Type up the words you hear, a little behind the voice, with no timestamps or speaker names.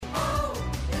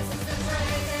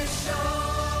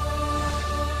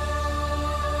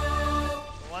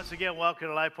once again, welcome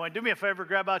to Life Point. Do me a favor,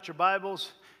 grab out your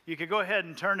Bibles. You could go ahead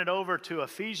and turn it over to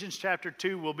Ephesians chapter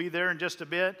 2. We'll be there in just a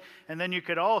bit. And then you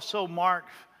could also mark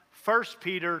 1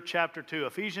 Peter chapter 2.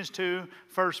 Ephesians 2,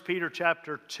 1 Peter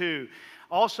chapter 2.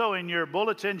 Also in your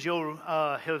bulletins, you'll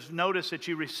have noticed that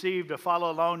you received a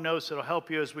follow-along notes that will help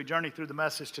you as we journey through the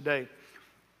message today.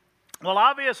 Well,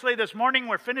 obviously, this morning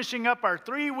we're finishing up our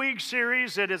 3-week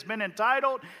series that has been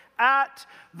entitled At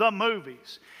the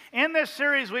Movies. In this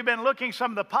series, we've been looking at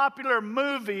some of the popular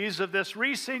movies of this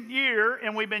recent year,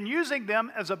 and we've been using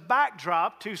them as a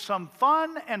backdrop to some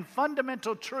fun and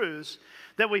fundamental truths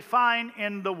that we find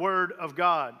in the Word of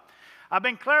God. I've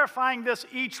been clarifying this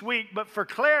each week, but for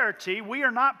clarity, we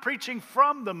are not preaching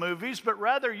from the movies, but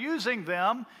rather using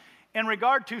them in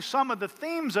regard to some of the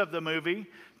themes of the movie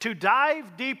to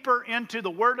dive deeper into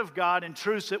the Word of God and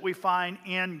truths that we find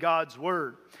in God's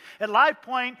Word. At Life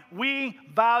Point, we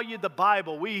value the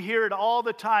Bible. We hear it all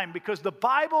the time because the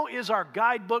Bible is our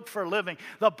guidebook for living.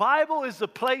 The Bible is the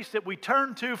place that we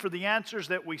turn to for the answers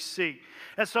that we seek.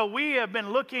 And so we have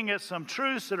been looking at some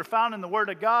truths that are found in the Word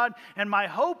of God, and my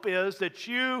hope is that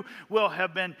you will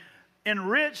have been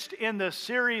enriched in the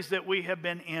series that we have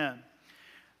been in.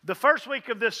 The first week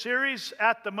of this series,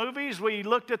 At the Movies, we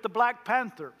looked at the Black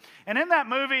Panther. And in that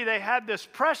movie, they had this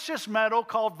precious metal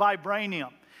called vibranium.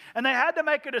 And they had to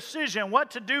make a decision what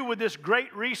to do with this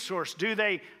great resource. Do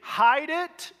they hide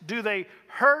it? Do they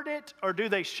hurt it? Or do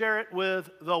they share it with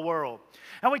the world?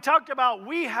 And we talked about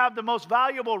we have the most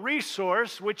valuable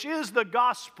resource, which is the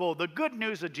gospel, the good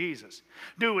news of Jesus.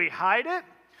 Do we hide it?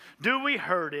 Do we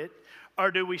hurt it? Or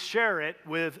do we share it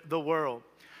with the world?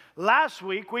 Last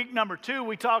week, week number 2,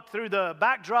 we talked through the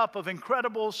backdrop of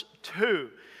Incredibles 2.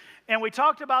 And we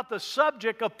talked about the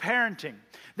subject of parenting.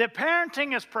 That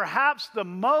parenting is perhaps the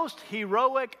most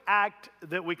heroic act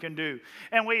that we can do.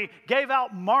 And we gave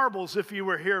out marbles if you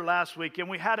were here last week. And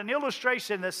we had an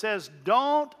illustration that says,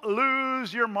 don't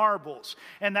lose your marbles.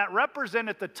 And that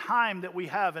represented the time that we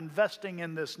have investing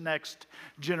in this next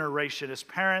generation as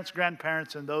parents,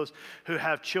 grandparents, and those who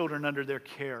have children under their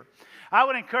care. I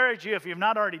would encourage you, if you've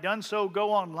not already done so,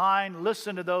 go online,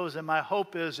 listen to those, and my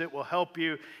hope is it will help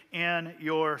you in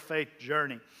your faith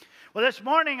journey. Well, this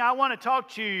morning I want to talk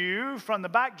to you from the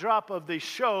backdrop of the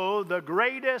show, The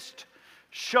Greatest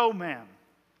Showman.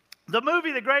 The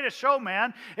movie, The Greatest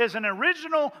Showman, is an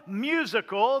original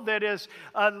musical that is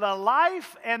the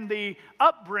life and the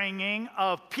upbringing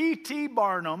of P.T.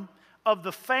 Barnum of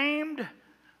the famed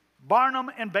Barnum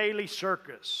and Bailey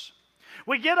Circus.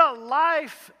 We get a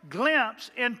life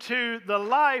glimpse into the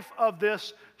life of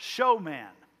this showman.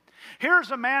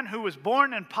 Here's a man who was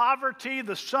born in poverty,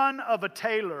 the son of a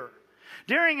tailor.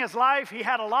 During his life, he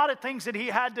had a lot of things that he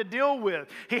had to deal with.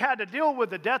 He had to deal with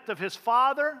the death of his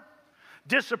father,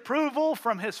 disapproval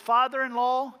from his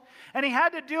father-in-law, and he had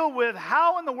to deal with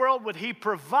how in the world would he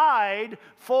provide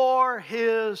for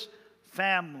his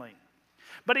family.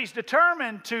 But he's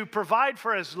determined to provide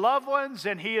for his loved ones,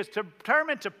 and he is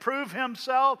determined to prove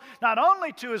himself not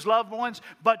only to his loved ones,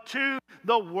 but to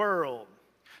the world.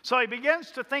 So he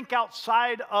begins to think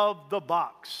outside of the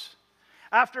box.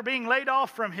 After being laid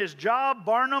off from his job,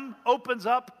 Barnum opens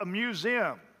up a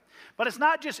museum. But it's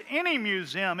not just any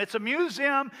museum. It's a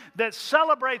museum that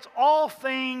celebrates all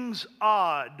things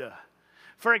odd.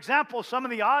 For example, some of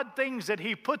the odd things that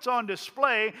he puts on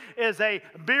display is a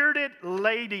bearded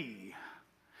lady.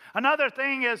 Another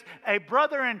thing is a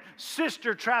brother and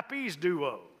sister trapeze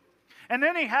duo. And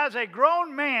then he has a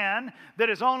grown man that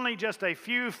is only just a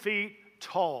few feet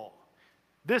tall.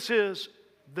 This is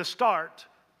the start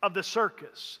of the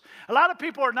circus. A lot of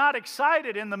people are not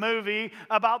excited in the movie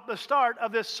about the start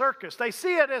of this circus. They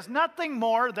see it as nothing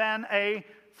more than a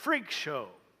freak show.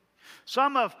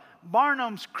 Some of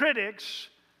Barnum's critics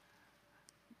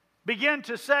begin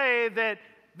to say that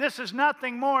this is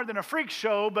nothing more than a freak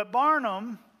show, but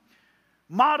Barnum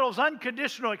models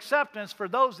unconditional acceptance for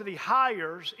those that he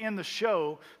hires in the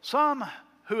show, some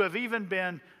who have even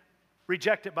been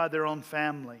rejected by their own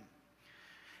family.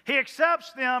 He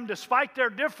accepts them despite their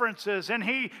differences, and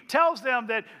he tells them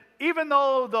that even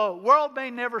though the world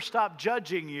may never stop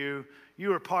judging you,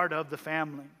 you are part of the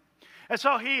family. And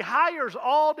so he hires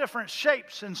all different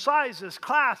shapes and sizes,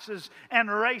 classes and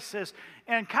races,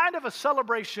 and kind of a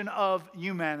celebration of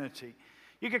humanity.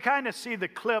 You can kind of see the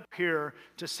clip here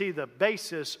to see the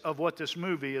basis of what this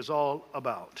movie is all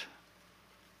about.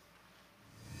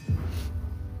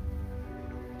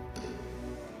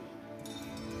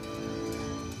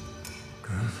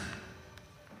 Girls,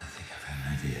 I think I've had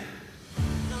an idea.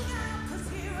 Look out, 'cause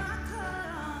here I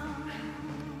come.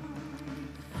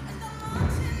 And I'm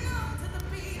marching on to the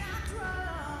beat I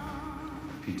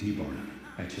drum. P.T. Barnum.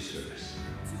 at your service.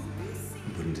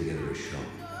 I'm putting together a show,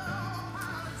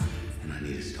 and I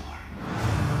need a star.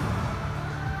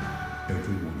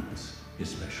 Every one of us is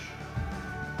special,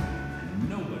 and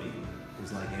nobody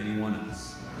is like anyone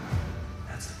else.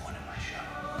 That's the point of my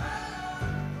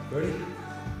show. Ready?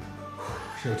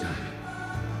 Showtime.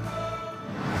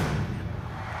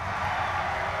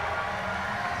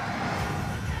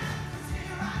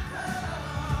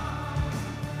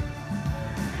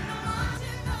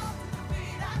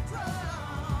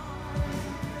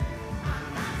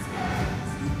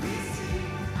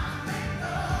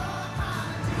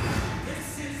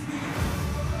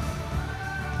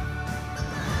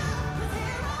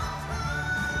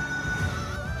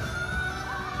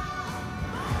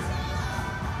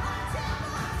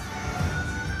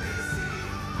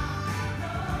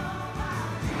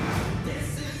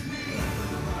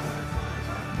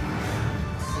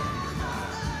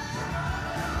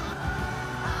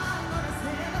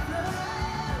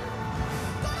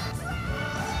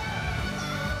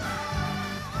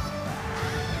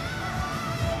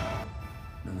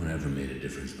 No one ever made a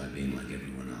difference by being like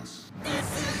everyone else.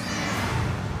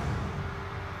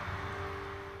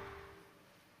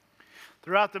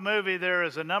 Throughout the movie, there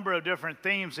is a number of different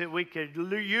themes that we could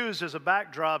use as a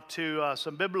backdrop to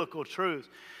some biblical truth.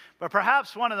 But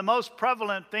perhaps one of the most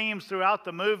prevalent themes throughout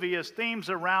the movie is themes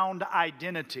around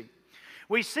identity.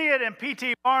 We see it in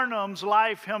P.T. Barnum's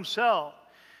life himself.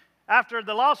 After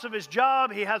the loss of his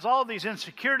job, he has all these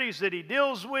insecurities that he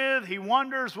deals with. He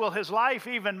wonders, will his life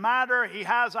even matter? He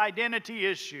has identity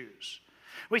issues.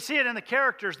 We see it in the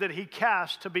characters that he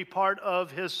cast to be part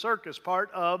of his circus,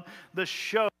 part of the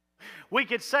show. We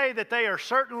could say that they are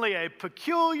certainly a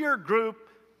peculiar group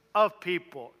of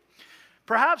people.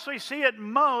 Perhaps we see it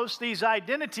most, these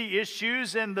identity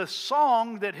issues, in the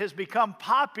song that has become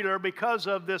popular because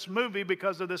of this movie,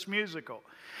 because of this musical.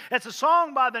 It's a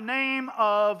song by the name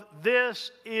of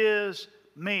This Is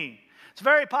Me. It's a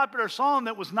very popular song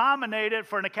that was nominated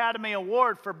for an Academy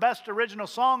Award for Best Original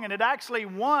Song, and it actually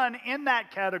won in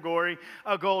that category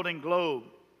a Golden Globe.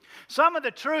 Some of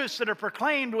the truths that are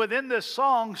proclaimed within this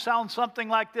song sound something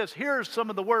like this. Here's some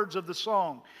of the words of the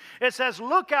song. It says,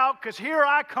 "Look out, 'cause here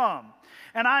I come,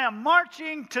 and I am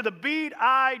marching to the beat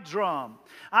I drum.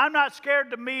 I'm not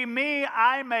scared to be me.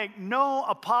 I make no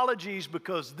apologies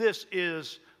because this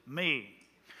is me."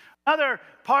 Another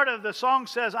part of the song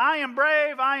says, "I am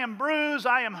brave, I am bruised,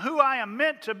 I am who I am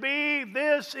meant to be.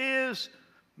 This is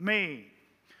me."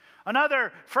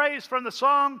 Another phrase from the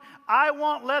song, "I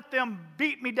won't let them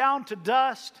beat me down to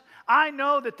dust. I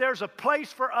know that there's a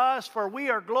place for us, for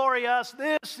we are glorious.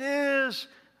 This is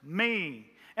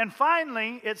me." And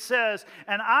finally, it says,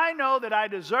 "And I know that I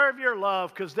deserve your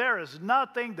love because there is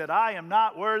nothing that I am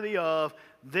not worthy of.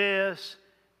 This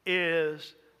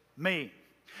is me."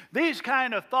 These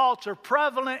kind of thoughts are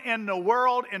prevalent in the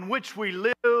world in which we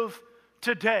live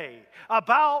today.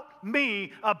 About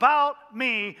me,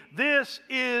 this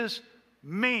is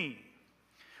me.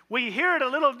 We hear it a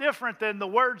little different than the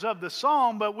words of the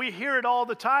song, but we hear it all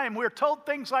the time. We're told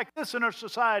things like this in our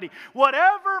society.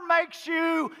 Whatever makes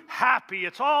you happy,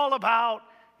 it's all about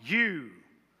you.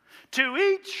 To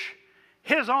each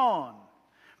his own.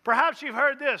 Perhaps you've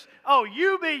heard this. Oh,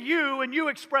 you be you and you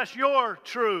express your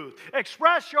truth.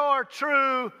 Express your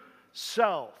true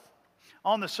self.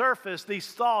 On the surface,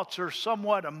 these thoughts are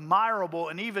somewhat admirable,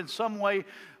 and even some way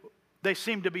they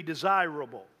seem to be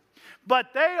desirable.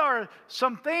 But they are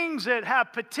some things that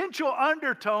have potential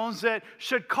undertones that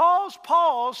should cause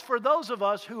pause for those of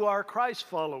us who are Christ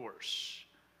followers.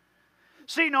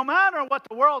 See, no matter what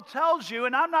the world tells you,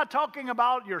 and I'm not talking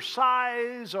about your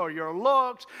size or your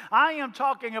looks, I am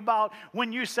talking about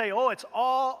when you say, oh, it's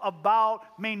all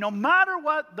about me. No matter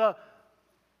what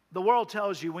the world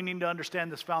tells you, we need to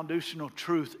understand this foundational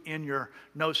truth in your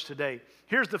notes today.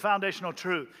 Here's the foundational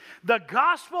truth. The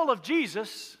gospel of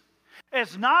Jesus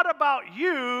is not about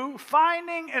you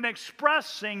finding and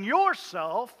expressing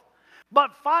yourself,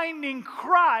 but finding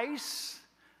Christ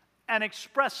and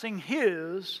expressing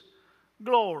His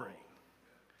glory.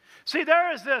 See,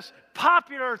 there is this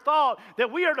popular thought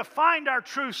that we are to find our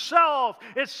true self.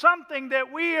 It's something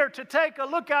that we are to take a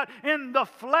look at in the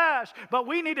flesh. But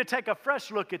we need to take a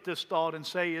fresh look at this thought and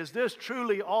say, is this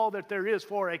truly all that there is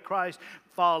for a Christ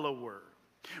follower?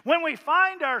 When we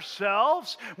find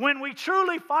ourselves, when we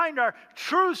truly find our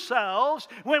true selves,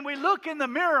 when we look in the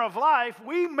mirror of life,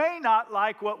 we may not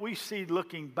like what we see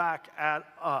looking back at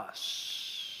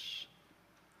us.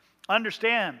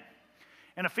 Understand,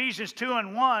 in Ephesians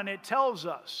 2:1, it tells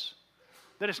us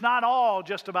that it's not all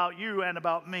just about you and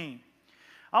about me.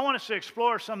 I want us to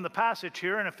explore some of the passage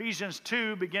here in Ephesians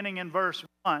 2, beginning in verse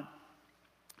 1.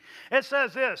 It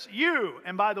says this, you,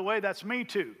 and by the way, that's me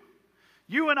too,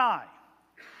 you and I,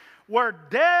 were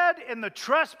dead in the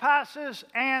trespasses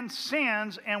and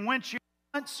sins in which you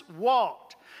once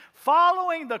walked,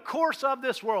 following the course of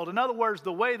this world. In other words,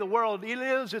 the way the world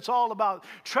lives, it's all about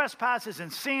trespasses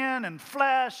and sin and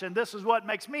flesh, and this is what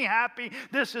makes me happy.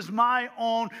 This is my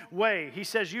own way. He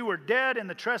says, you were dead in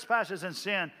the trespasses and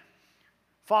sin,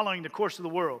 following the course of the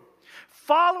world.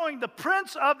 Following the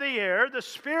prince of the air, the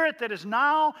spirit that is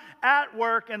now at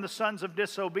work in the sons of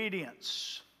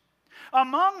disobedience,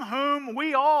 among whom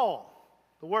we all,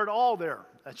 the word all there,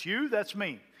 that's you, that's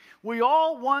me, we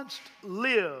all once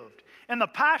lived in the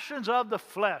passions of the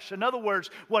flesh. In other words,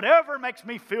 whatever makes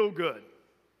me feel good.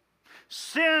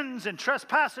 Sins and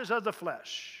trespasses of the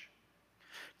flesh.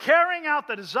 Carrying out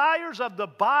the desires of the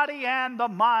body and the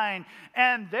mind.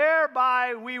 And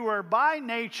thereby we were by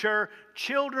nature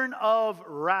children of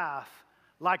wrath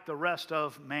like the rest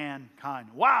of mankind.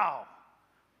 Wow!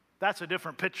 That's a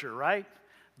different picture, right?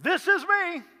 This is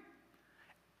me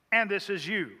and this is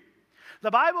you. The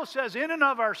Bible says in and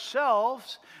of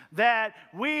ourselves that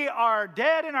we are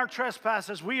dead in our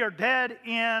trespasses. We are dead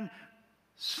in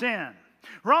sin.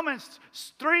 Romans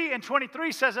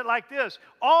 3:23 says it like this.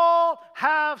 All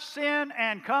have sinned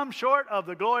and come short of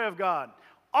the glory of God.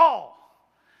 All.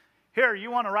 Here,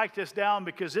 you want to write this down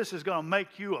because this is going to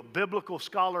make you a biblical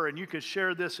scholar and you can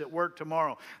share this at work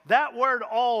tomorrow. That word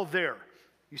all there,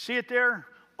 you see it there?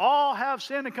 All have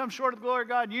sinned and come short of the glory of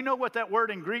God. You know what that word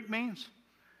in Greek means?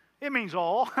 It means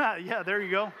all. Yeah, there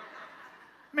you go.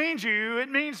 It means you.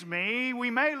 It means me. We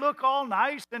may look all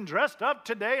nice and dressed up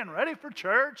today and ready for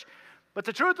church, but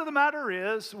the truth of the matter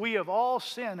is we have all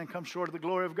sinned and come short of the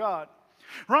glory of God.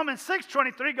 Romans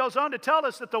 6:23 goes on to tell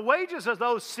us that the wages of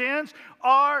those sins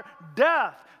are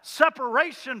death,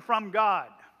 separation from God.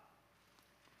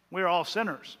 We are all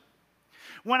sinners.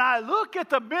 When I look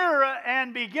at the mirror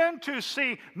and begin to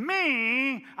see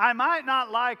me, I might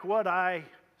not like what I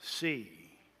see.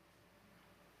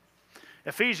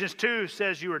 Ephesians 2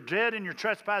 says you are dead in your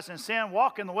trespass and sin,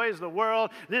 walk in the ways of the world.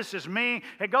 This is me.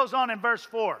 It goes on in verse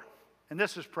 4. And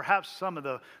this is perhaps some of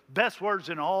the best words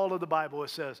in all of the Bible. It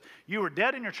says, you were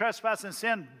dead in your trespass and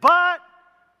sin, but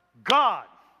God.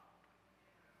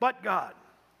 But God.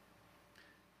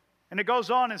 And it goes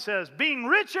on and says, being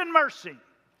rich in mercy,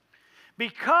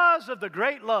 because of the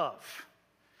great love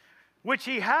which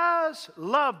he has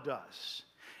loved us.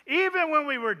 Even when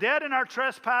we were dead in our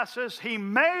trespasses, he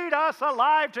made us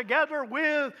alive together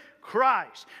with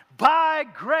Christ. By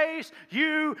grace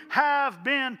you have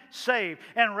been saved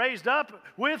and raised up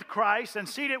with Christ and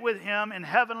seated with him in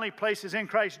heavenly places in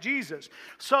Christ Jesus,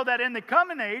 so that in the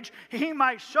coming age he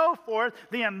might show forth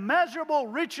the immeasurable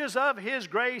riches of his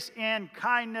grace and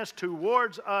kindness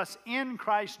towards us in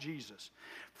Christ Jesus.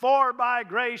 For by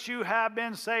grace you have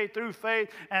been saved through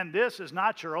faith, and this is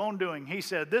not your own doing. He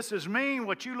said, this is me.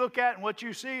 What you look at and what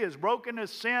you see is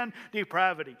brokenness, sin,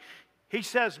 depravity. He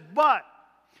says, but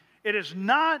it is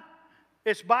not,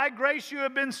 it's by grace you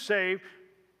have been saved,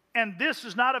 and this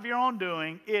is not of your own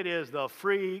doing. It is the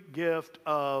free gift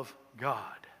of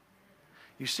God.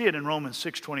 You see it in Romans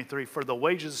 6:23. For the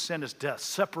wages of sin is death,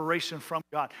 separation from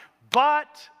God.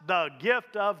 But the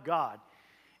gift of God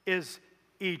is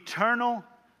eternal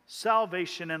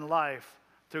salvation and life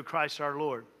through Christ our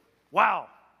Lord. Wow.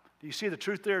 Do you see the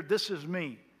truth there? This is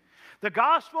me. The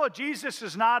gospel of Jesus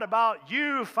is not about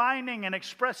you finding and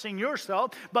expressing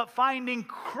yourself, but finding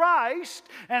Christ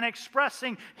and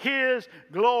expressing his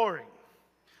glory.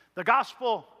 The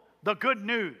gospel, the good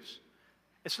news,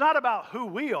 it's not about who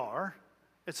we are,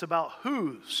 it's about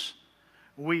whose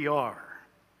we are.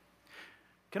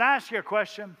 Can I ask you a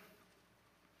question?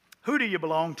 Who do you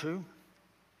belong to?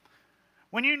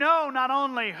 When you know not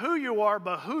only who you are,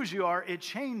 but whose you are, it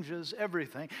changes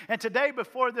everything. And today,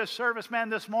 before this service, man,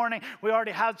 this morning, we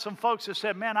already had some folks that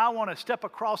said, man, I want to step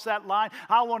across that line.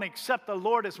 I want to accept the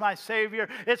Lord as my Savior.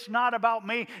 It's not about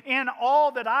me. In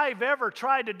all that I've ever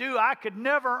tried to do, I could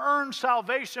never earn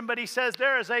salvation. But he says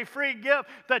there is a free gift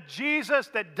that Jesus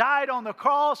that died on the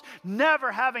cross,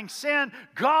 never having sinned,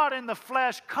 God in the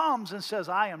flesh, comes and says,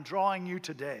 I am drawing you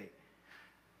today.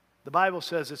 The Bible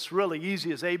says it's really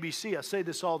easy as ABC. I say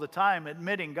this all the time,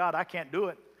 admitting, God, I can't do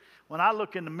it. When I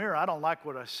look in the mirror, I don't like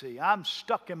what I see. I'm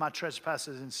stuck in my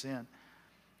trespasses and sin.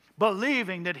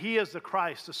 Believing that he is the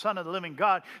Christ, the Son of the living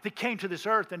God, that came to this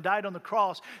earth and died on the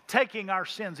cross, taking our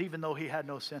sins even though he had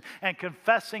no sin, and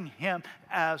confessing him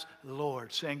as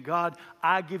Lord, saying, God,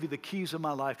 I give you the keys of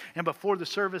my life. And before the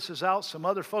service is out, some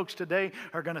other folks today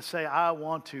are going to say, I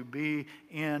want to be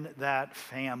in that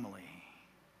family.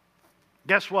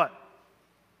 Guess what?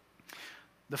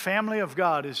 The family of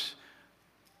God is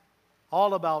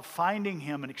all about finding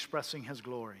Him and expressing His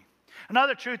glory.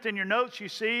 Another truth in your notes, you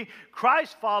see,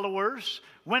 Christ followers,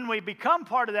 when we become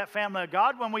part of that family of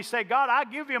God, when we say, God, I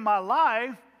give you my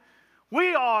life,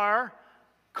 we are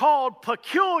called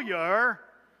peculiar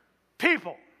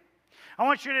people. I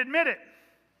want you to admit it.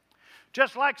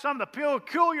 Just like some of the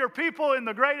peculiar people in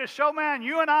The Greatest Showman,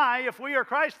 you and I, if we are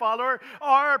Christ followers,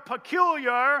 are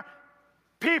peculiar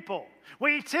people.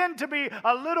 We tend to be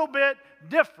a little bit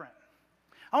different.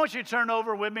 I want you to turn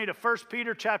over with me to 1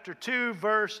 Peter chapter 2,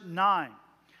 verse 9. In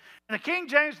the King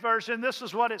James Version, this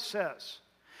is what it says.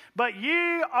 But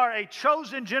ye are a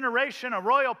chosen generation, a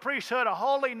royal priesthood, a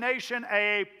holy nation,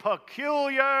 a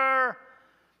peculiar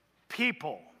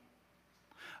people.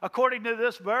 According to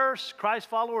this verse, Christ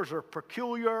followers are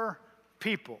peculiar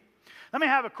people. Let me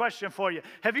have a question for you.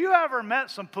 Have you ever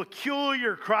met some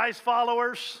peculiar Christ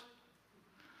followers?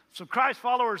 Some Christ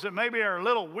followers that maybe are a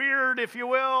little weird, if you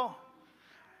will?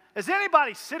 Is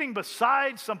anybody sitting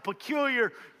beside some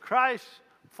peculiar Christ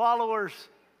followers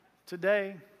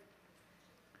today?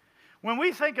 When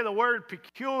we think of the word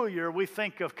peculiar, we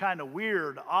think of kind of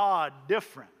weird, odd,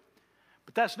 different.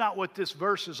 But that's not what this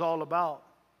verse is all about.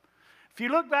 If you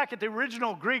look back at the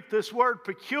original Greek, this word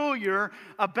peculiar,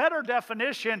 a better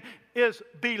definition is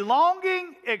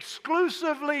belonging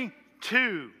exclusively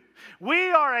to.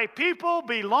 We are a people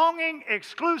belonging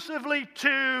exclusively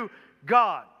to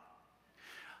God.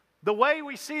 The way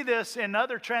we see this in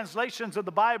other translations of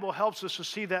the Bible helps us to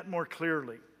see that more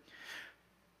clearly.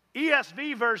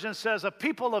 ESV version says, a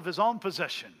people of His own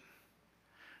possession.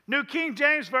 New King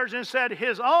James Version said,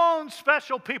 His own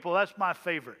special people. That's my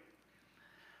favorite.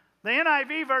 The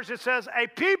NIV version says, a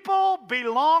people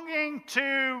belonging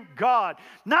to God.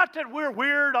 Not that we're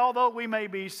weird, although we may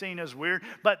be seen as weird,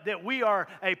 but that we are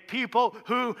a people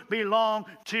who belong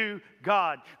to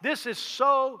God. This is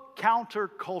so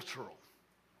countercultural.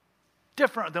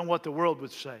 Different than what the world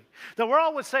would say. The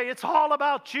world would say, it's all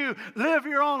about you. Live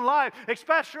your own life.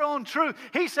 Express your own truth.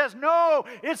 He says, no,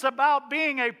 it's about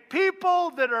being a people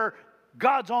that are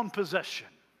God's own possession.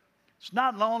 It's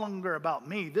not no longer about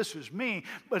me. This is me.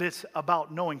 But it's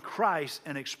about knowing Christ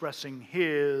and expressing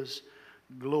His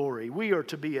glory. We are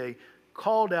to be a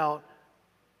called out,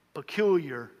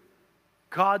 peculiar,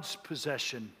 God's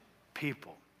possession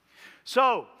people.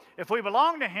 So, if we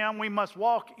belong to Him, we must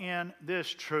walk in this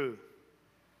truth.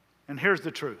 And here's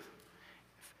the truth.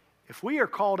 If we are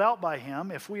called out by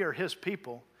Him, if we are His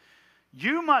people,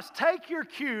 you must take your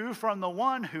cue from the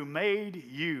one who made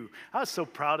you. I was so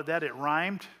proud of that. It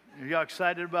rhymed. Are y'all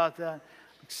excited about that?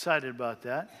 I'm excited about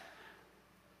that.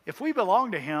 If we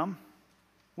belong to Him,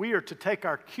 we are to take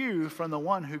our cue from the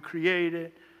one who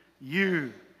created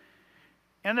you.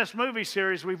 In this movie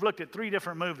series, we've looked at 3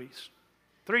 different movies.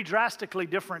 3 drastically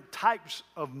different types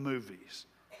of movies.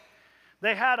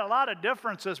 They had a lot of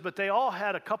differences, but they all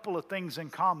had a couple of things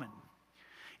in common.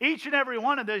 Each and every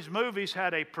one of these movies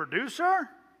had a producer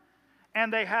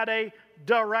and they had a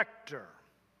director.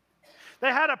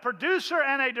 They had a producer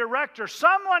and a director,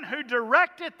 someone who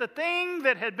directed the thing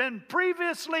that had been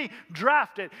previously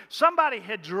drafted. Somebody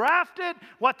had drafted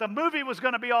what the movie was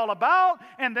going to be all about,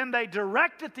 and then they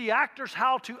directed the actors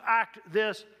how to act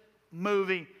this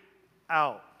movie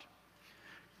out.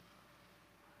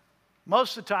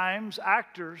 Most of the times,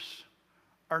 actors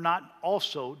are not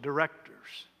also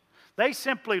directors. They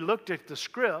simply looked at the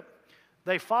script,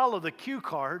 they follow the cue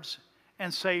cards,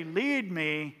 and say, lead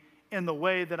me in the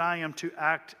way that I am to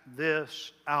act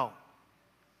this out.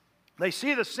 They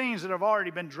see the scenes that have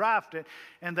already been drafted,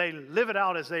 and they live it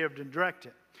out as they have been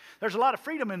directed. There's a lot of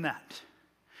freedom in that.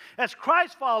 As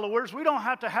Christ followers, we don't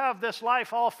have to have this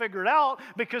life all figured out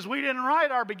because we didn't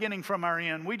write our beginning from our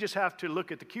end. We just have to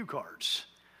look at the cue cards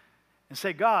and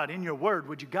say, God, in your word,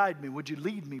 would you guide me? Would you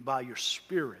lead me by your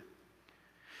Spirit?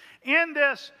 In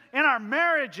our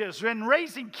marriages, in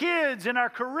raising kids, in our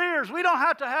careers, we don't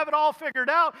have to have it all figured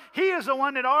out. He is the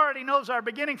one that already knows our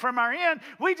beginning from our end.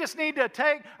 We just need to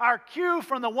take our cue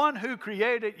from the one who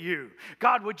created you.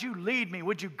 God, would you lead me?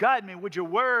 Would you guide me? Would your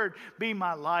word be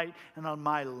my light and on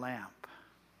my lamp?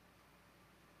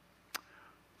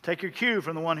 Take your cue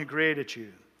from the one who created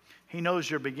you. He knows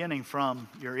your beginning from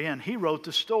your end. He wrote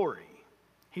the story.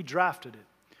 He drafted it.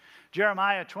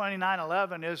 Jeremiah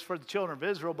 29:11 is for the children of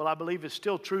Israel, but I believe it's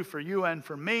still true for you and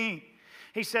for me.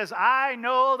 He says, I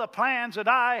know the plans that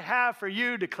I have for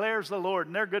you, declares the Lord.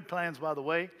 And they're good plans, by the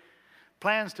way.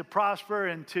 Plans to prosper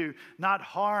and to not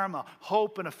harm, a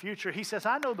hope and a future. He says,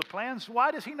 I know the plans.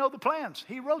 Why does he know the plans?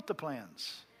 He wrote the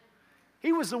plans.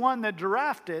 He was the one that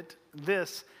drafted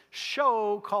this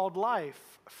show called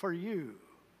life for you.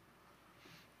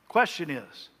 Question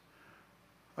is,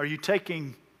 are you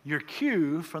taking your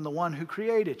cue from the one who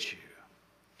created you?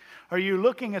 Are you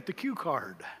looking at the cue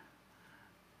card?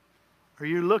 Are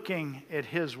you looking at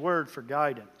His Word for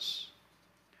guidance?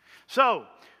 So,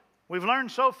 we've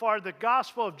learned so far the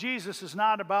gospel of Jesus is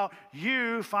not about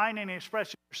you finding and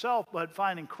expressing yourself, but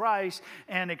finding Christ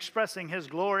and expressing His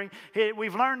glory.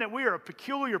 We've learned that we are a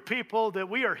peculiar people, that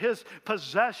we are His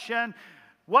possession.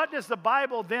 What does the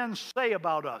Bible then say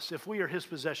about us if we are His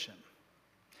possession?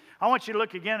 I want you to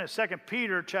look again at 2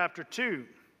 Peter chapter 2.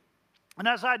 And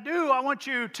as I do, I want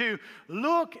you to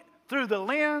look through the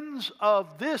lens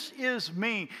of this is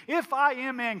me. If I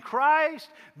am in Christ,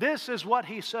 this is what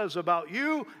He says about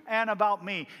you and about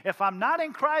me. If I'm not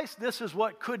in Christ, this is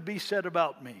what could be said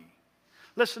about me.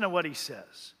 Listen to what he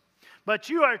says. But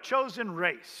you are a chosen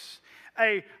race,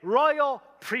 a royal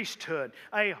priesthood,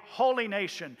 a holy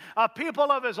nation, a people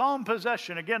of His own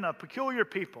possession, again, a peculiar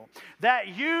people, that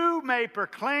you may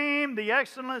proclaim the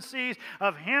excellencies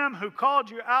of Him who called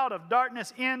you out of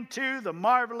darkness into the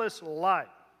marvelous light.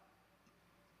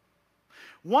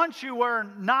 Once you were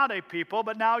not a people,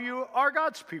 but now you are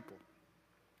God's people.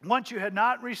 Once you had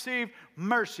not received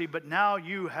mercy, but now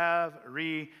you have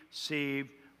received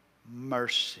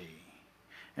mercy.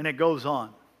 And it goes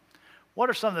on. What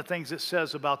are some of the things it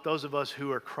says about those of us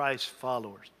who are Christ's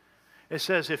followers? It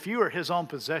says, if you are His own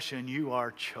possession, you are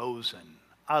chosen.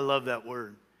 I love that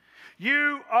word.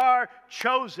 You are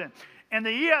chosen. In the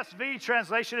ESV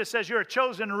translation, it says you're a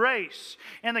chosen race.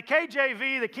 In the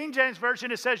KJV, the King James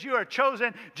Version, it says you are a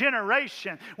chosen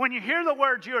generation. When you hear the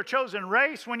words you are a chosen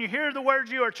race, when you hear the words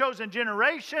you are a chosen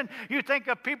generation, you think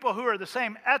of people who are the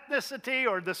same ethnicity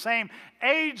or the same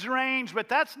age range, but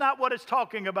that's not what it's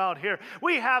talking about here.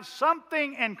 We have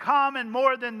something in common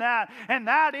more than that, and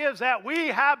that is that we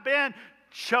have been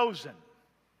chosen.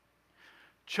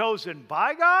 Chosen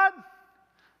by God,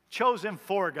 chosen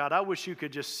for God. I wish you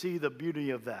could just see the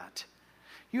beauty of that.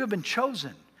 You have been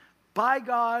chosen by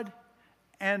God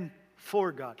and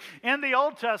for God. In the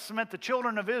Old Testament, the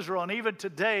children of Israel, and even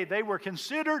today, they were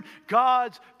considered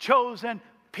God's chosen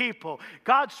people.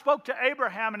 God spoke to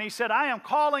Abraham and He said, I am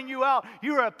calling you out.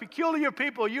 You are a peculiar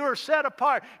people. You are set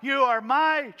apart. You are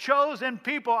my chosen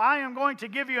people. I am going to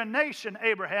give you a nation,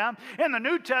 Abraham. In the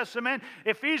New Testament,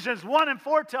 Ephesians 1 and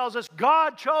 4 tells us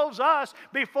God chose us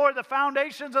before the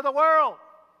foundations of the world,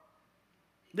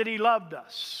 that He loved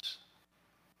us.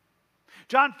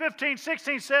 John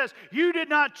 15:16 says, you did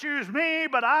not choose me,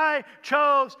 but I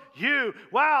chose you.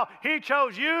 Wow, He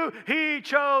chose you. He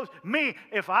chose me.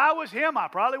 If I was Him, I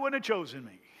probably wouldn't have chosen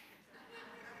me.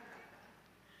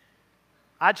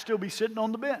 I'd still be sitting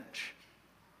on the bench.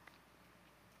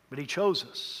 But He chose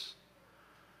us.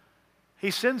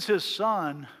 He sends His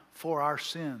Son for our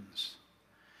sins.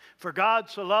 For God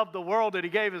so loved the world that He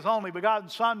gave His only begotten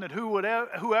Son, that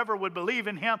whoever would believe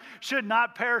in Him should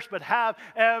not perish but have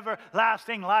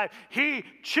everlasting life. He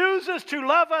chooses to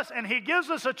love us, and He gives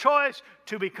us a choice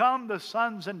to become the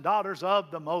sons and daughters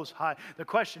of the Most High. The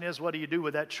question is, what do you do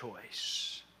with that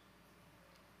choice?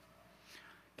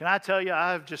 Can I tell you,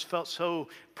 I've just felt so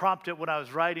prompted when I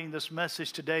was writing this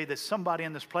message today that somebody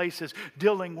in this place is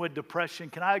dealing with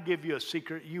depression. Can I give you a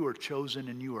secret? You are chosen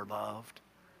and you are loved.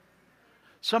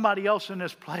 Somebody else in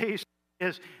this place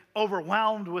is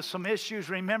overwhelmed with some issues.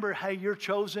 Remember, hey, you're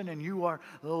chosen and you are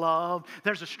loved.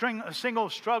 There's a single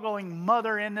struggling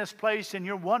mother in this place, and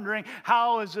you're wondering,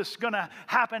 how is this going to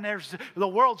happen? The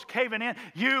world's caving in.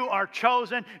 You are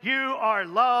chosen. You are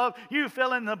loved. You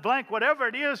fill in the blank. Whatever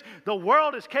it is, the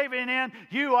world is caving in.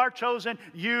 You are chosen.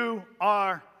 You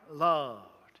are loved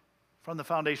from the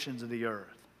foundations of the earth.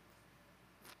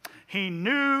 He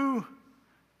knew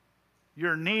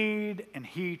your need, and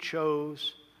He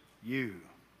chose you.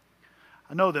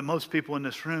 I know that most people in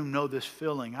this room know this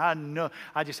feeling.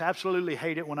 I just absolutely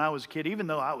hate it when I was a kid, even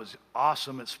though I was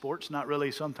awesome at sports, not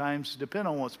really sometimes, depend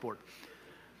on what sport.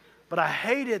 But I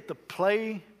hated the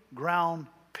playground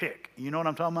pick. You know what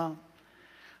I'm talking about?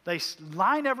 They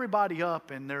line everybody up,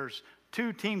 and there's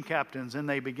two team captains, and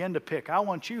they begin to pick. I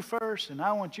want you first, and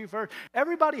I want you first.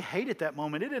 Everybody hated that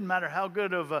moment. It didn't matter how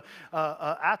good of an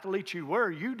athlete you were.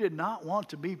 You did not want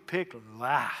to be picked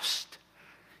last.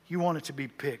 You wanted to be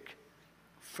picked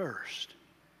first.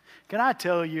 Can I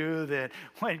tell you that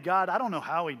when God, I don't know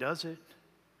how He does it,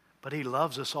 but He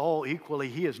loves us all equally.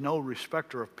 He is no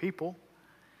respecter of people.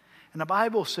 And the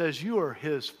Bible says you are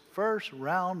His first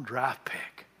round draft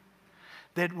pick.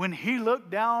 That when He looked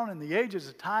down in the ages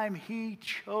of time, He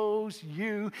chose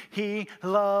you. He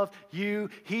loved you.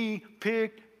 He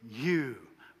picked you.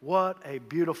 What a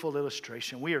beautiful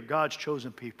illustration. We are God's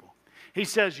chosen people. He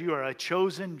says you are a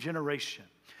chosen generation.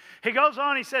 He goes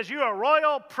on, He says you are a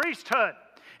royal priesthood.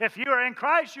 If you are in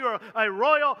Christ, you are a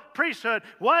royal priesthood.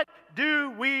 What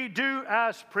do we do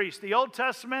as priests? The Old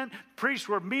Testament priests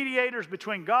were mediators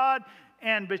between God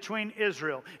and between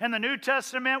Israel. In the New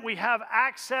Testament, we have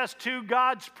access to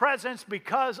God's presence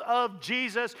because of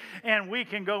Jesus, and we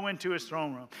can go into his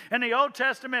throne room. In the Old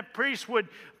Testament, priests would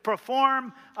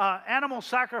perform animal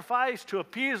sacrifice to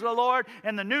appease the Lord.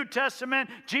 In the New Testament,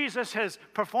 Jesus has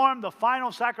performed the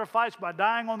final sacrifice by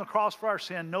dying on the cross for our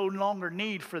sin. No longer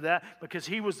need for that because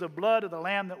he was the blood of the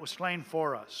Lamb that was slain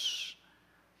for us.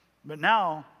 But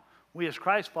now, we as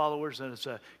Christ followers, and it's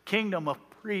a kingdom of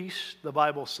priests, the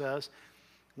Bible says,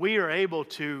 we are able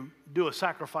to do a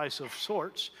sacrifice of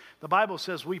sorts. The Bible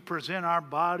says we present our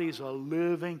bodies a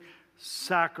living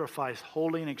sacrifice,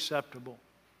 holy and acceptable.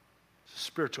 It's a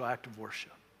spiritual act of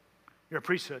worship. You're a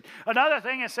priesthood. Another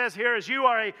thing it says here is you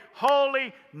are a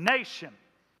holy nation.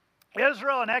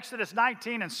 Israel in Exodus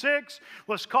 19:6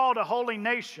 was called a holy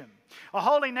nation. A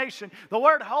holy nation. The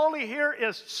word holy here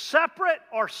is separate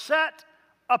or set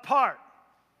apart.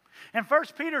 In 1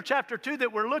 Peter chapter 2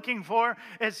 that we're looking for,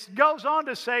 it goes on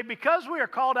to say, because we are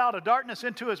called out of darkness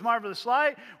into his marvelous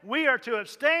light, we are to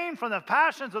abstain from the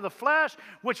passions of the flesh,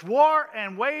 which war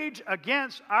and wage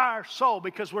against our soul,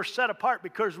 because we're set apart,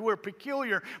 because we're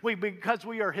peculiar, because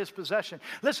we are his possession.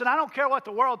 Listen, I don't care what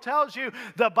the world tells you,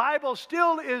 the Bible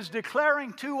still is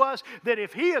declaring to us that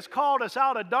if he has called us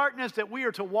out of darkness, that we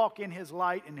are to walk in his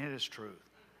light and in his truth.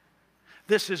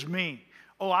 This is me.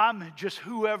 Oh, I'm just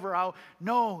whoever I...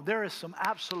 No, there is some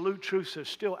absolute truth that's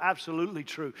still absolutely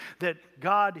true. That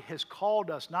God has called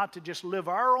us not to just live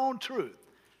our own truth,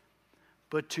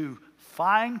 but to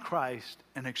find Christ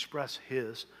and express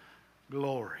his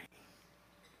glory.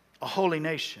 A holy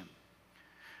nation.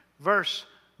 Verse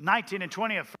 19 and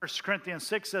 20 of 1 Corinthians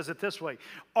 6 says it this way.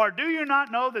 Or do you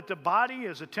not know that the body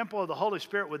is a temple of the Holy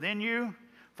Spirit within you,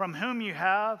 from whom you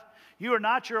have? You are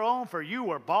not your own, for you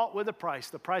were bought with a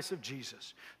price, the price of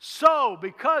Jesus. So,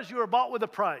 because you are bought with a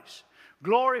price,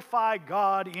 glorify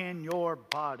God in your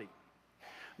body.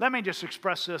 Let me just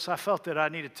express this. I felt that I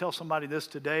need to tell somebody this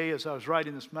today as I was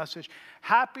writing this message.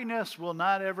 Happiness will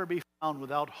not ever be found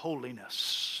without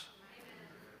holiness.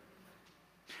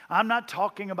 I'm not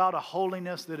talking about a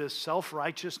holiness that is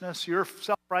self-righteousness. Your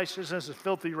self-righteousness is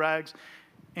filthy rags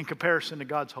in comparison to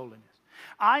God's holiness.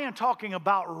 I am talking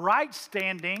about right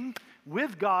standing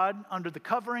with God under the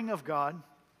covering of God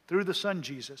through the Son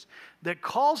Jesus that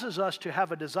causes us to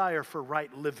have a desire for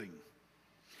right living.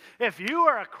 If you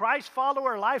are a Christ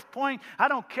follower, Life Point, I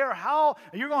don't care how,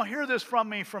 you're going to hear this from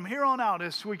me from here on out.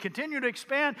 As we continue to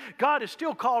expand, God has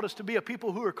still called us to be a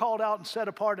people who are called out and set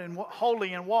apart and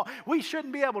holy and walk. We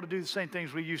shouldn't be able to do the same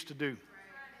things we used to do.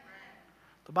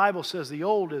 The Bible says the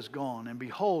old is gone, and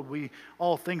behold,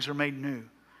 all things are made new.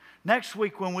 Next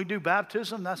week when we do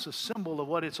baptism, that's a symbol of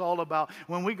what it's all about.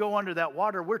 When we go under that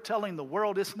water, we're telling the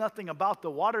world it's nothing about the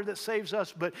water that saves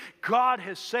us, but God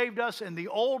has saved us and the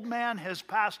old man has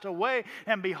passed away,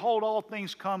 and behold, all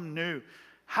things come new.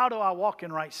 How do I walk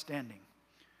in right standing?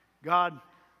 God,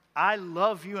 I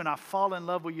love you and I fall in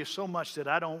love with you so much that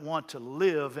I don't want to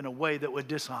live in a way that would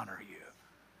dishonor you.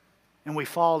 And we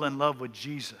fall in love with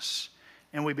Jesus.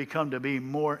 And we become to be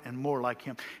more and more like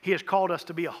him. He has called us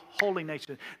to be a holy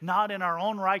nation, not in our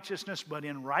own righteousness, but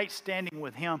in right standing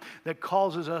with him that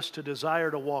causes us to desire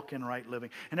to walk in right living.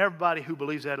 And everybody who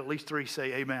believes that, at least three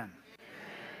say amen. Amen.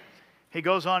 He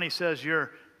goes on, he says,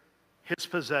 you're his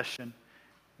possession.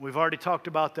 We've already talked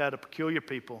about that, a peculiar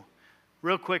people.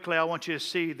 Real quickly, I want you to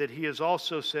see that he has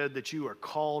also said that you are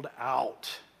called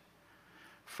out.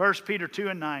 1 Peter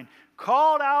 2:9,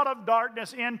 called out of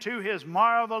darkness into his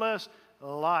marvelous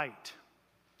light.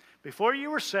 Before you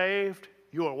were saved,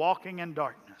 you were walking in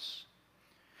darkness.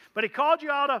 But he called you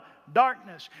out of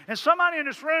darkness. And somebody in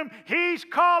this room, he's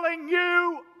calling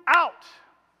you out.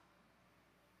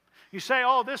 You say,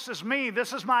 oh, this is me.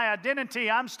 This is my identity.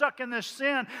 I'm stuck in this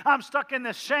sin. I'm stuck in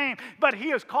this shame. But he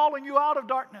is calling you out of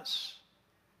darkness.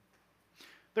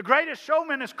 The greatest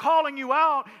showman is calling you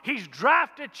out. He's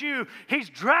drafted you.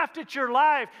 He's drafted your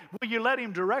life. Will you let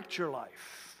him direct your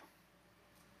life?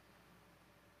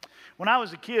 When I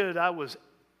was a kid, I was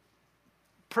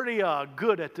pretty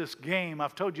good at this game.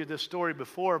 I've told you this story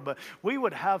before, but we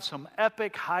would have some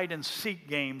epic hide-and-seek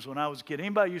games when I was a kid.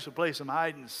 Anybody used to play some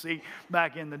hide-and-seek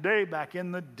back in the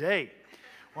day?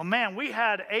 Well, man, we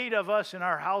had 8 of us in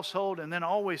our household, and then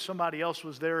always somebody else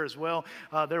was there as well.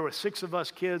 There were 6 of us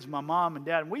kids, my mom and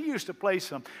dad, and we used to play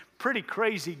some pretty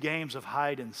crazy games of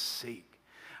hide-and-seek.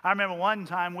 I remember one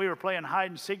time we were playing hide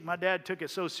and seek. My dad took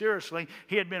it so seriously.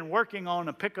 He had been working on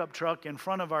a pickup truck in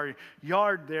front of our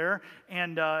yard there,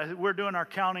 and we're doing our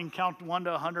count 1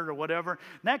 to 100 or whatever.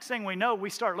 Next thing we know, we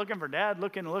start looking for Dad,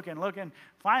 looking.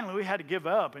 Finally, we had to give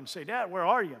up and say, Dad, where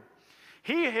are you?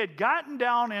 He had gotten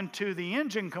down into the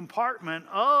engine compartment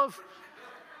of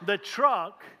the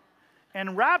truck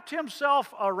and wrapped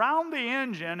himself around the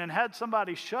engine and had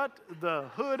somebody shut the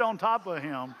hood on top of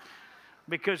him,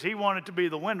 because he wanted to be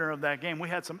the winner of that game. We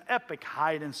had some epic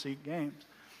hide-and-seek games.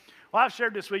 Well, I've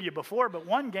shared this with you before, but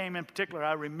one game in particular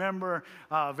I remember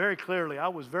very clearly. I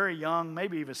was very young,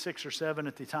 maybe even 6 or 7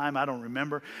 at the time. I don't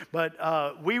remember.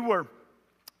 But we were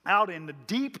out in the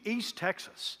deep East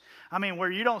Texas. I mean,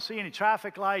 where you don't see any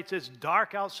traffic lights. It's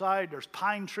dark outside. There's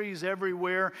pine trees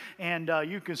everywhere, and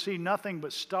you can see nothing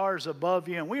but stars above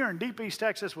you. And we were in deep East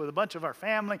Texas with a bunch of our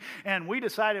family, and we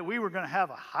decided we were going to have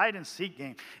a hide-and-seek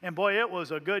game. And boy, it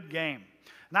was a good game.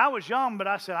 And I was young, but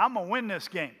I said, I'm going to win this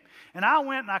game. And I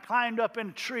went and I climbed up in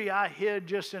a tree. I hid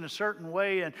just in a certain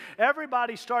way, and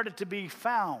everybody started to be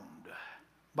found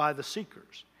by the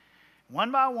seekers. One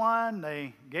by one,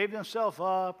 they gave themselves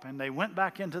up, and they went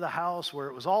back into the house where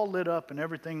it was all lit up and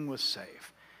everything was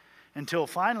safe. Until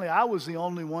finally, I was the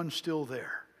only one still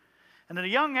there. And at a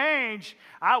young age,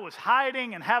 I was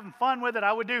hiding and having fun with it.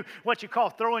 I would do what you call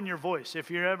throwing your voice.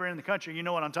 If you're ever in the country, you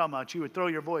know what I'm talking about. You would throw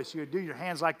your voice. You would do your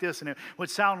hands like this, and it would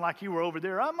sound like you were over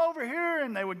there. I'm over here,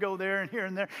 and they would go there and here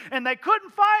and there. And they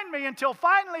couldn't find me until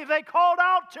finally they called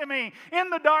out to me in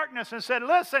the darkness and said,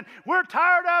 listen, we're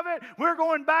tired of it. We're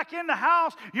going back in the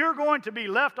house. You're going to be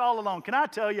left all alone. Can I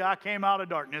tell you, I came out of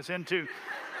darkness into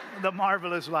the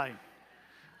marvelous light.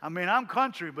 I mean, I'm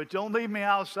country, but don't leave me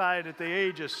outside at the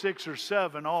age of 6 or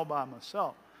 7 all by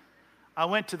myself. I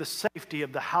went to the safety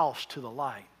of the house to the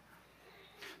light.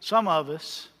 Some of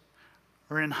us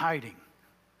are in hiding.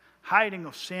 Hiding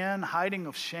of sin, hiding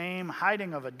of shame,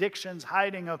 hiding of addictions,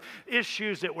 hiding of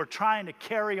issues that we're trying to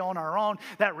carry on our own,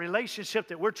 that relationship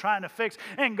that we're trying to fix.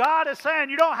 And God is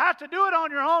saying, you don't have to do it on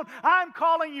your own. I'm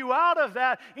calling you out of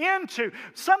that into.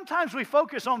 Sometimes we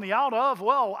focus on the out of,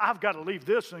 well, I've got to leave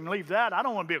this and leave that. I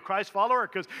don't want to be a Christ follower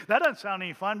because that doesn't sound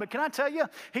any fun. But can I tell you,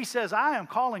 he says, I am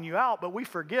calling you out, but we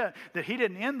forget that he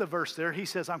didn't end the verse there. He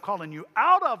says, I'm calling you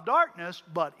out of darkness,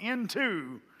 but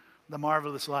into the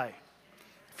marvelous light.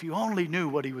 If you only knew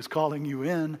what he was calling you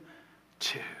in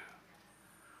to.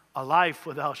 A life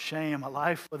without shame, a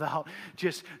life without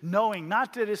just knowing,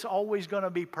 not that it's always going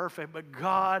to be perfect, but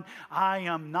God, I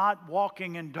am not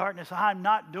walking in darkness. I'm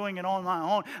not doing it on my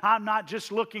own. I'm not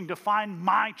just looking to find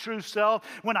my true self.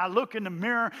 When I look in the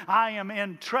mirror, I am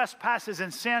in trespasses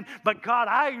and sin, but God,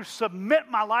 I submit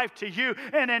my life to you,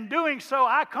 and in doing so,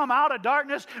 I come out of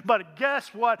darkness, but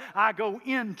guess what? I go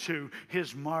into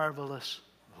his marvelous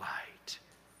light.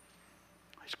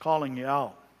 He's calling you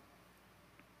out.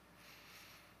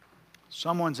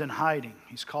 Someone's in hiding.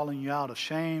 He's calling you out of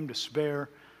shame, despair.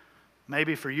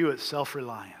 Maybe for you it's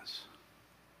self-reliance.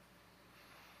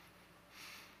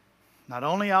 Not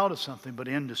only out of something, but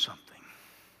into something.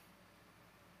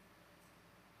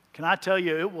 Can I tell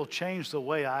you, it will change the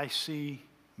way I see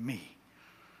me.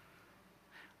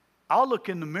 I'll look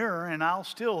in the mirror and I'll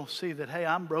still see that, hey,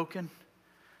 I'm broken,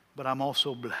 but I'm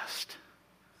also blessed.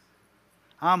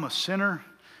 I'm a sinner,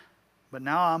 but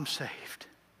now I'm saved.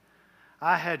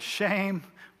 I had shame,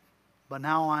 but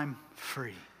now I'm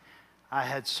free. I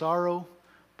had sorrow,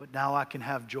 but now I can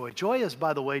have joy. Joy is,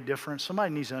 by the way, different.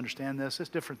 Somebody needs to understand this. It's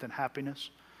different than happiness.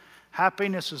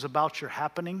 Happiness is about your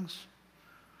happenings.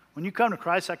 When you come to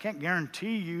Christ, I can't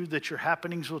guarantee you that your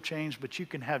happenings will change, but you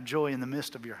can have joy in the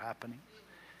midst of your happenings.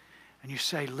 And you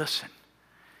say, listen,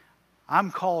 I'm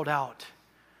called out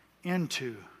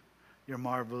into your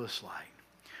marvelous light.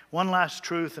 One last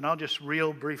truth, and I'll just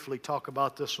real briefly talk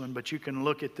about this one, but you can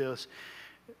look at this,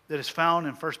 that is found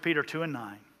in 1 Peter 2 and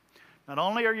 9. Not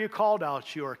only are you called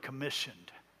out, you are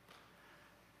commissioned.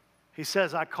 He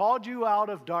says, I called you out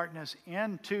of darkness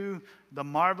into the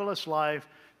marvelous life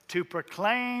to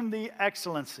proclaim the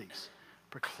excellencies,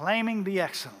 proclaiming the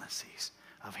excellencies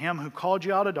of him who called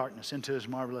you out of darkness into his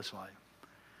marvelous light.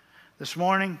 This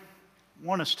morning, I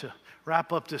want us to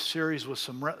wrap up this series with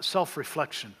some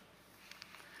self-reflection.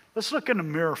 Let's look in the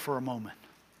mirror for a moment.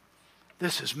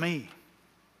 This is me.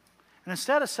 And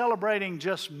instead of celebrating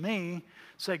just me,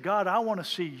 say, God, I want to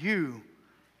see you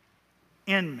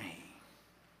in me.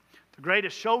 The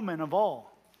greatest showman of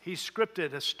all, he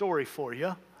scripted a story for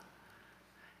you.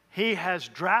 He has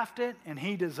drafted and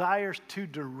he desires to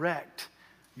direct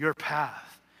your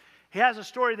path. He has a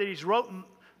story that he's written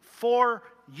for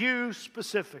you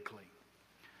specifically.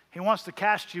 He wants to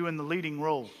cast you in the leading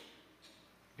role.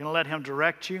 You're going to let him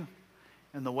direct you.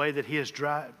 in the way that He has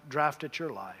drafted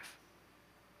your life?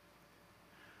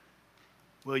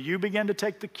 Will you begin to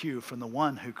take the cue from the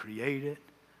one who created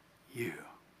you?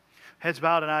 Heads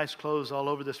bowed and eyes closed all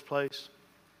over this place.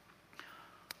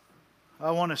 I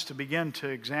want us to begin to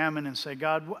examine and say,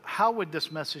 God, how would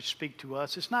this message speak to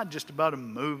us? It's not just about a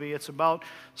movie. It's about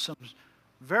some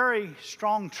very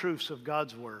strong truths of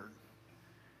God's Word.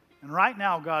 And right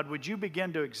now, God, would you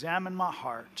begin to examine my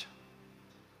heart?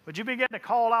 Would you begin to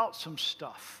call out some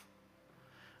stuff?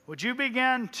 Would you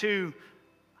begin to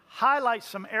highlight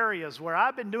some areas where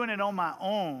I've been doing it on my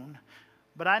own,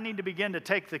 but I need to begin to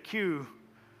take the cue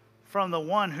from the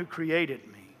one who created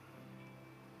me?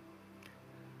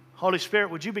 Holy Spirit,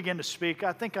 would you begin to speak?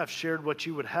 I think I've shared what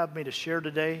you would have me to share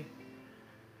today.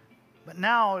 But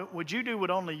now, would you do what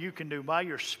only you can do by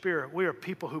your Spirit? We are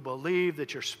people who believe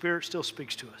that your Spirit still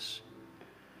speaks to us.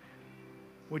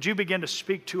 Would you begin to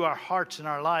speak to our hearts and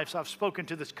our lives? I've spoken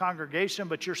to this congregation,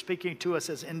 but you're speaking to us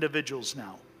as individuals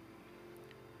now.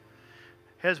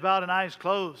 Heads bowed and eyes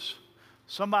closed.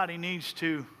 Somebody needs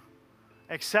to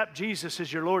accept Jesus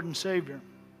as your Lord and Savior.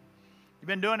 You've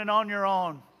been doing it on your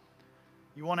own.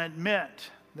 You want to admit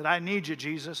that I need you,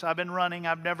 Jesus. I've been running.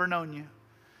 I've never known you.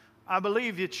 I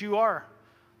believe that you are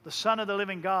the Son of the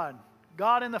living God.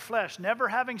 God in the flesh, never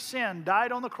having sinned,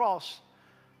 died on the cross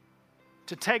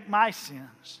to take my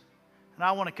sins. And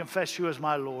I want to confess you as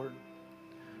my Lord.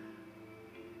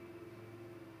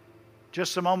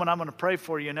 Just a moment, I'm going to pray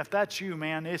for you. And if that's you,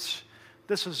 man, this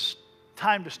is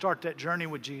time to start that journey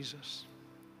with Jesus.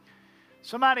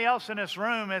 Somebody else in this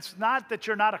room, it's not that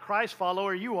you're not a Christ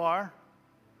follower, you are.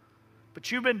 But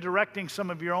you've been directing some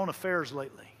of your own affairs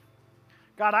lately.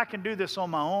 God, I can do this on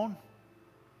my own.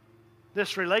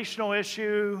 This relational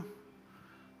issue,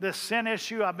 this sin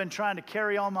issue, I've been trying to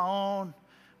carry on my own.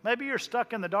 Maybe you're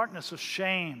stuck in the darkness of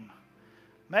shame.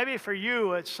 Maybe for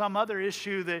you, it's some other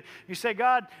issue that you say,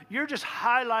 God, you're just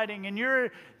highlighting and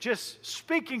you're just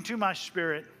speaking to my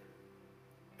spirit.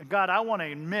 And God, I want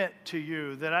to admit to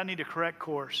you that I need to correct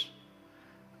course.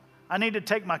 I need to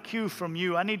take my cue from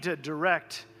you. I need to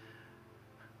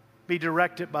be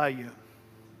directed by you.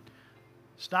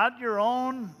 It's not your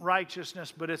own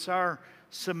righteousness, but it's our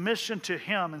submission to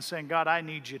Him and saying, God, I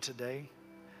need you today.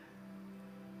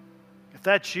 If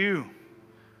that's you,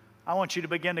 I want you to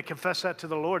begin to confess that to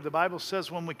the Lord. The Bible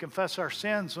says when we confess our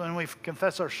sins, when we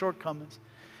confess our shortcomings,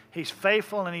 He's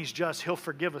faithful and He's just. He'll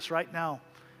forgive us right now.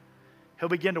 He'll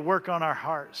begin to work on our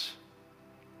hearts.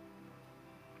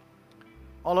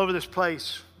 All over this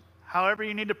place, however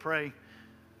you need to pray,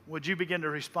 would you begin to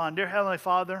respond? Dear Heavenly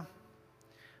Father,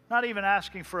 not even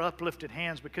asking for uplifted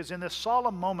hands, because in this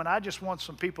solemn moment, I just want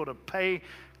some people to pay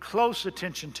close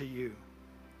attention to you.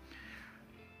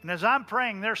 And as I'm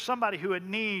praying, there's somebody who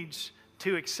needs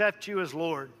to accept you as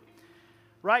Lord.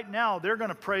 Right now, they're going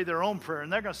to pray their own prayer,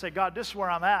 and they're going to say, God, this is where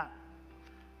I'm at.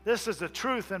 This is the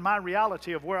truth and my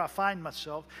reality of where I find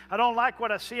myself. I don't like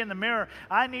what I see in the mirror.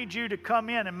 I need you to come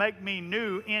in and make me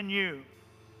new in you.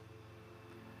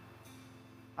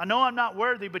 I know I'm not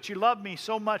worthy, but you love me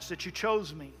so much that you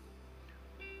chose me.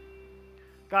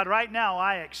 God, right now,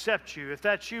 I accept you. If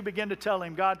that's you, begin to tell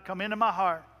Him, God, come into my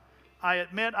heart. I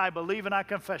admit, I believe, and I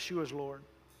confess you as Lord.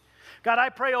 God, I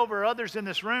pray over others in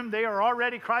this room. They are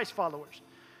already Christ followers.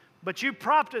 But you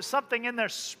prompted something in their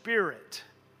spirit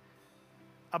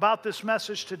about this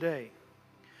message today.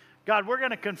 God, we're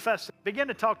going to confess it. Begin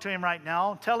to talk to Him right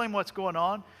now. Tell Him what's going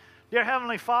on. Dear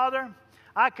Heavenly Father,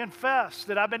 I confess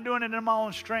that I've been doing it in my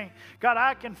own strength. God,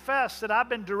 I confess that I've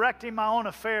been directing my own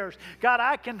affairs. God,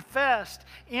 I confess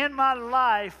in my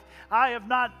life I have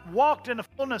not walked in the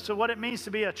fullness of what it means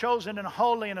to be a chosen and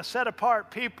holy and a set-apart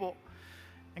people.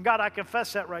 And God, I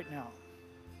confess that right now.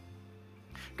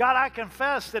 God, I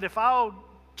confess that if I'll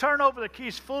turn over the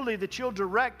keys fully, that you'll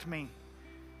direct me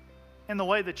in the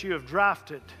way that you have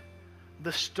drafted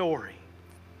the story.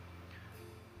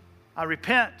 I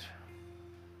repent.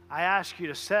 I ask you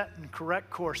to set and correct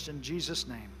course in Jesus'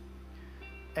 name.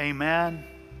 Amen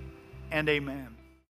and amen.